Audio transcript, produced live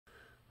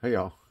Hey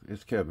y'all,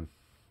 it's Kevin,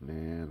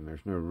 and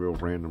there's no real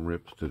random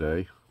rips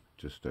today,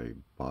 just a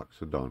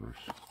box of Donruss.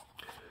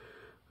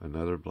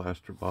 Another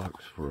blaster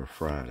box for a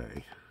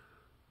Friday.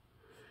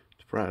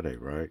 It's Friday,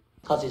 right?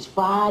 'Cause it's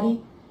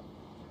Friday,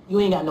 you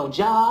ain't got no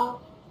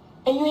job,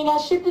 and you ain't got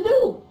shit to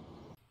do.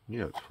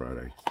 Yeah, it's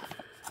Friday.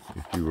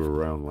 If you were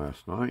around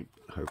last night,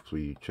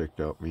 hopefully you checked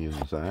out me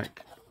and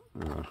Zach.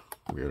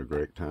 We had a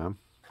great time.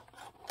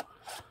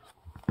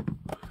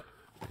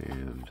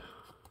 And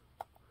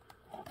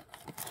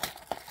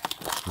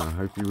I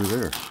hope you were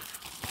there.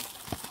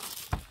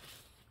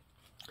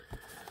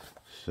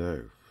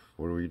 So,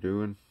 what are we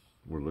doing?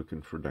 We're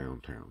looking for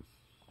downtown.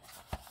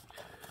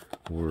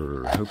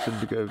 We're hoping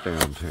to go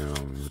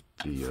downtown with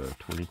the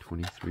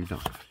 2023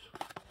 Donruss.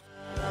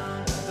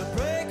 The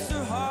breaks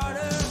are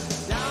harder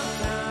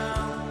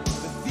downtown.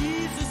 The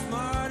thieves are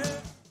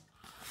smarter.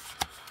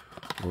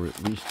 Or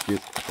at least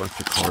get a bunch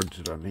of cards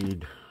that I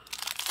need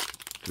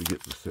to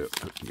get the set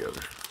put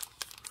together.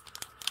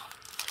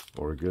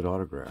 Or a good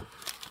autograph.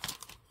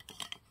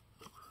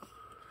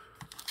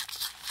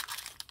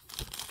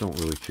 Don't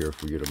really care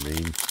if we get a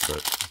main,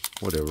 but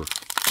whatever.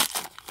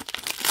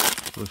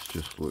 Let's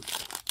just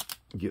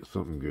get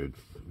something good.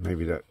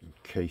 Maybe that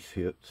case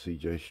hit,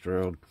 CJ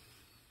Stroud.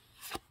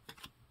 I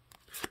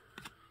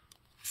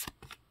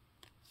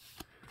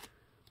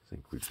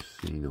think we've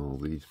seen all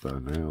these by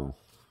now.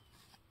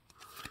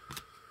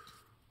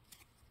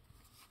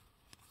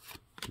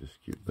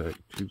 Just get back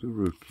to the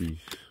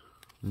rookies.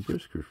 And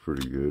Brisker's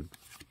pretty good.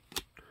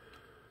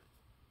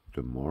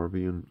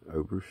 DeMarvion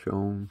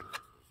Overshone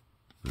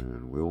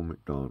and Will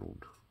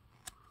McDonald.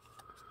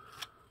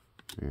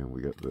 And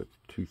we got the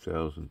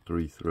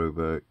 2003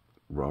 throwback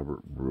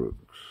Robert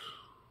Brooks.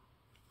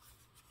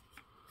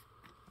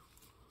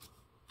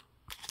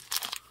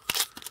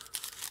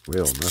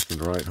 Well, nothing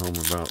to write home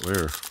about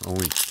there.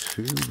 Only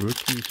 2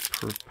 rookies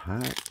per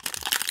pack.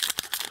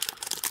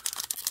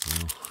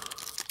 Well,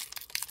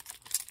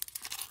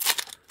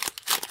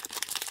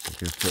 I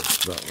guess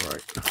that's about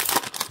right.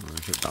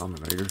 There's the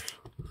Dominators.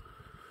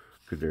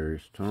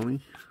 Kadarius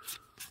Toney,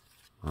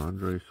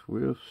 Andre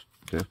Swift,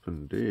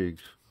 Stephen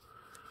Diggs,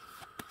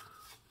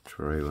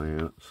 Trey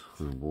Lance,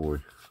 oh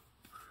boy,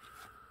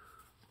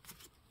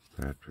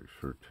 Patrick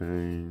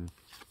Surtain,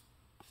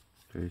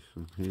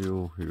 Jason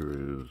Hill. Here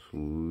is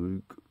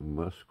Luke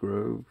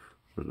Musgrove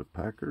for the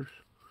Packers,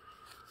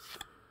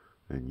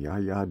 and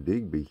Yaya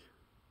Digby,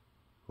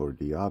 or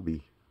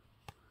Diaby,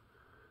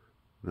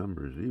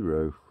 number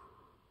 0.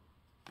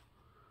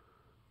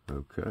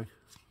 Okay.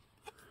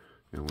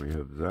 And we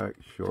have Zach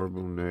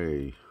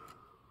Charbonnet,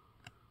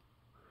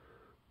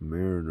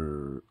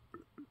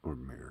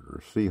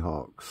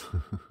 Seahawks,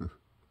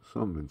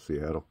 something in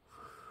Seattle.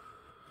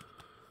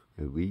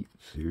 Elite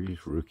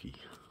Series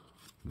rookie.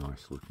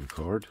 Nice looking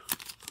card.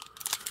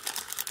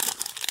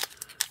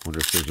 Wonder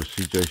if there's a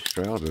CJ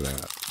Stroud of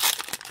that.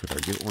 Could I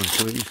get one,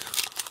 please?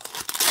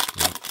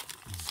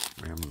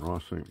 Amon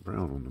Ross St.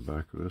 Brown on the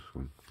back of this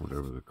one,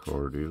 whatever the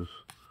card is.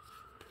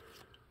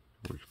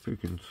 George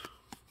Pickens.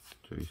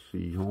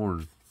 J.C.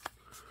 Horn,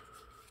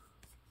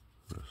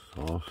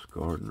 Sauce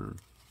Gardner,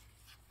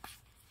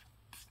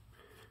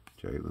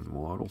 Jalen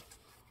Waddle.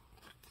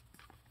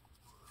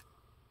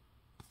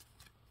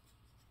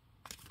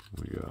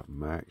 We got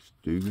Max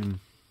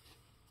Duggan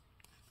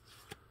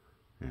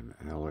and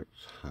Alex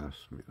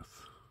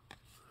Highsmith.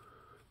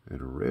 And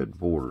a red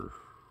border,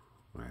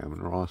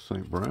 Amon Ross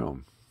St.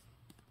 Brown.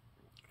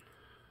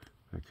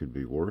 That could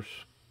be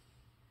worse.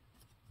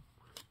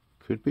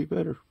 Could be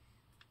better.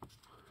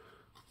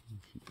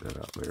 Keep that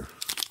out there.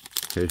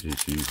 As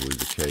is usually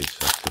the case,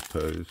 I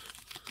suppose.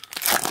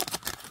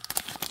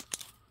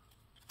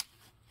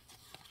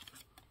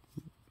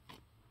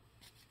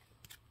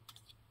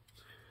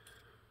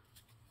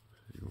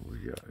 See what we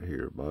got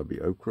here.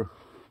 Bobby Okra,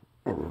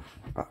 or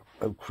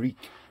Oak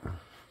Creek.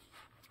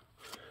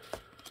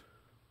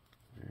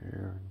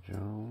 Aaron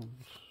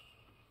Jones,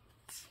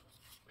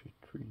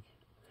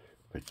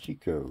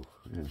 Pacheco,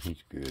 and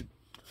he's good.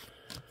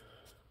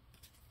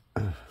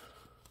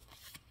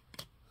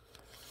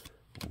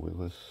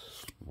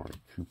 Willis, Mark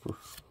Cooper,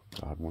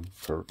 Godwin,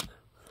 Kirk.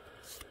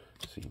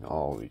 Seen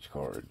all these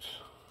cards.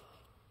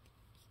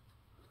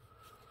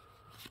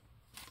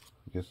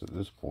 I guess at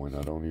this point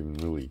I don't even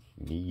really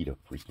need a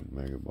freaking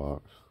mega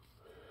box.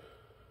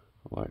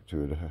 I like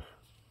to,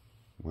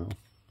 well,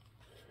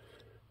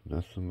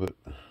 nothing but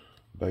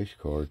base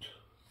cards.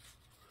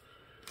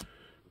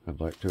 I'd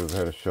like to have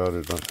had a shot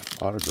at an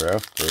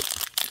autograph, but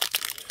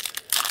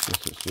I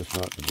guess it's just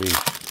not to be.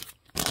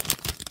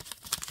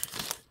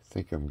 I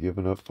think I'm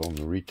giving up on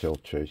the retail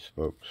chase,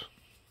 folks.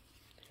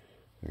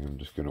 I'm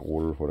just going to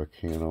order what I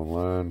can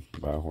online,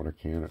 buy what I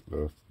can at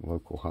the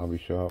local hobby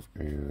shop,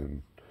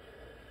 and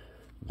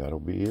that'll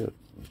be it.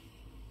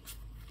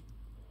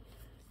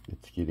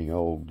 It's getting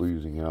old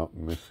losing out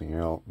and missing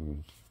out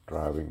and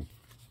driving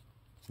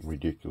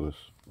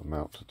ridiculous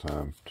amounts of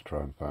time to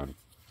try and find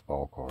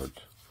ball cards.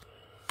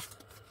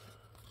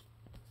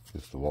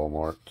 Because the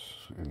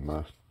Walmarts in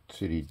my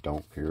city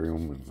don't carry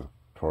them, and the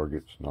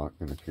Target's not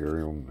going to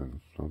carry them, then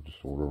I'll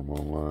just order them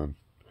online.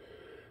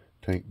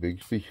 Tank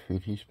Bigsby,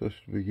 ain't he supposed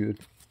to be good?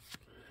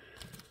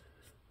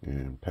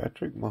 And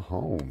Patrick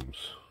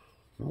Mahomes.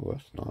 Oh,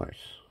 that's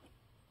nice.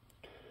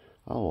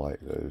 I like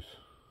those.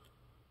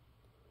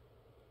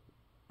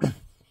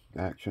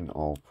 Action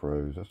All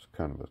Pros. That's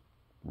kind of a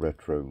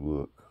retro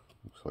look.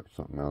 Looks like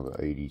something out of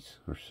the 80s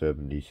or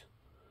 70s.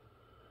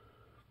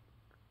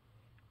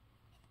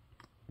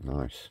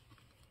 Nice.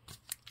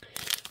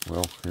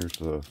 Well, here's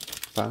the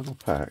final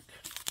pack.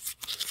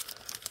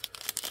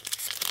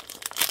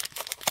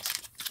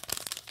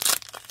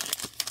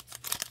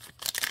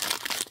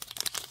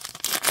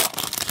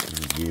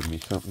 You give me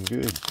something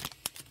good,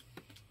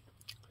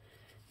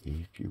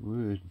 if you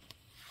would.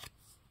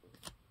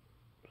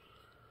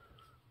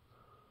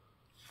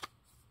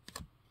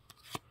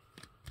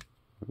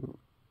 Ooh,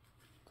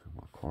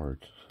 my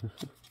cards.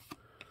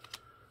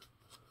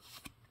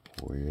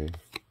 Boy,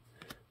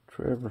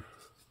 Trevor.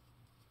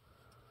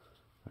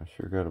 I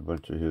sure got a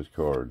bunch of his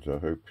cards. I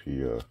hope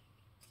he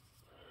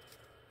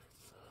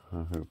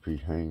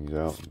hangs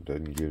out and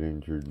doesn't get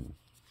injured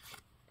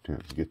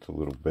and gets a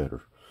little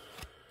better.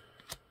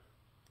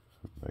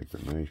 Baker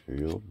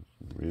Mayfield,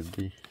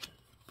 Ridley,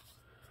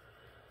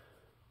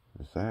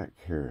 Zach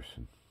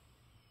Harrison,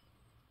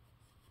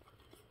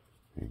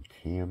 and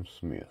Cam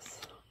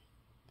Smith.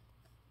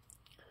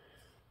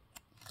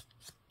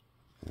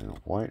 And a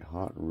white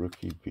hot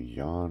rookie,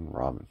 Bijan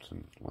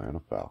Robinson,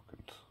 Atlanta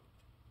Falcons.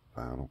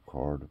 Final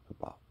card of the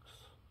box.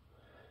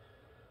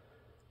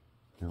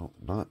 No,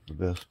 not the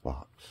best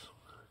box.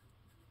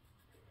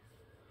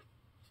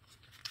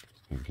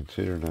 And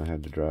considering I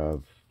had to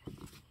drive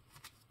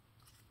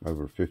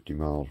over 50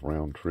 miles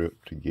round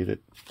trip to get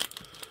it,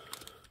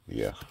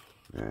 yeah,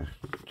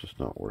 just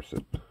not worth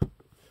it.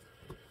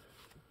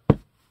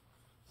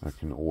 I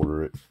can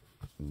order it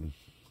and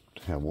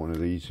have one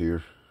of these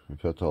here,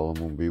 if that's all I'm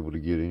going to be able to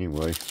get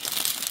anyway.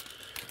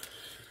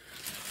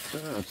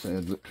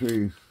 Sad but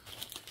true.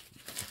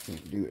 I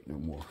can't do it no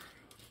more.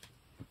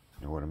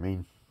 Know what I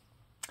mean?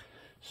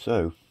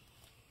 So,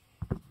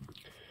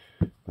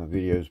 my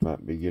videos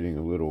might be getting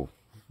a little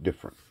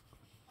different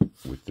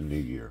with the new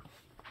year.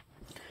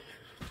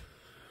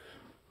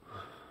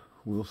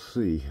 We'll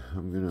see.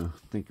 I'm going to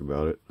think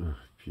about it.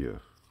 If you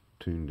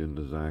tuned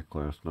into Zach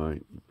last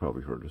night, you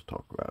probably heard us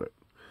talk about it.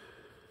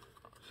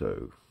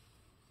 So,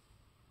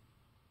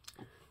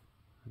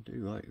 I do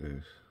like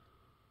those.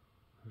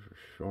 Those are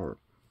sharp.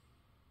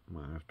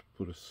 Might have to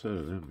put a set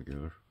of them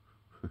together.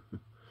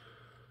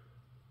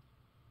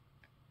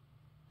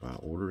 By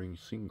ordering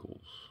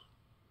singles.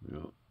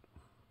 Yep.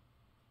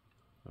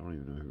 I don't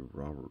even know who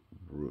Robert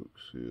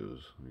Brooks is.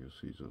 I guess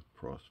he's a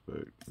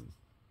prospect in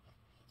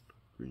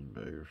Green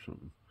Bay or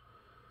something.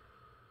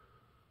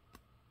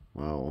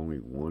 Wow, only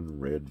one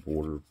red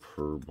border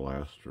per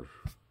blaster.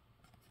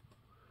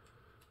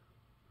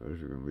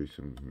 Those are going to be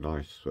some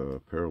nice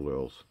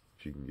parallels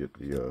if you can get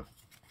the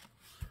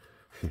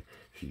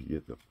if you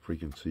get the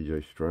freaking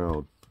CJ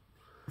Stroud.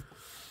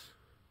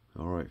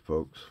 All right,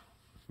 folks.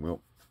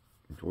 Well,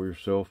 enjoy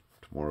yourself.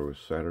 Tomorrow is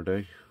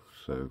Saturday,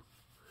 so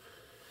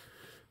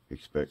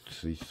expect to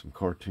see some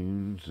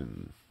cartoons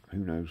and who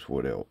knows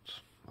what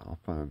else. I'll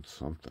find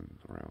something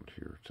around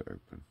here to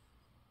open,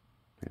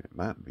 and it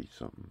might be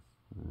something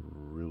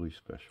really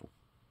special.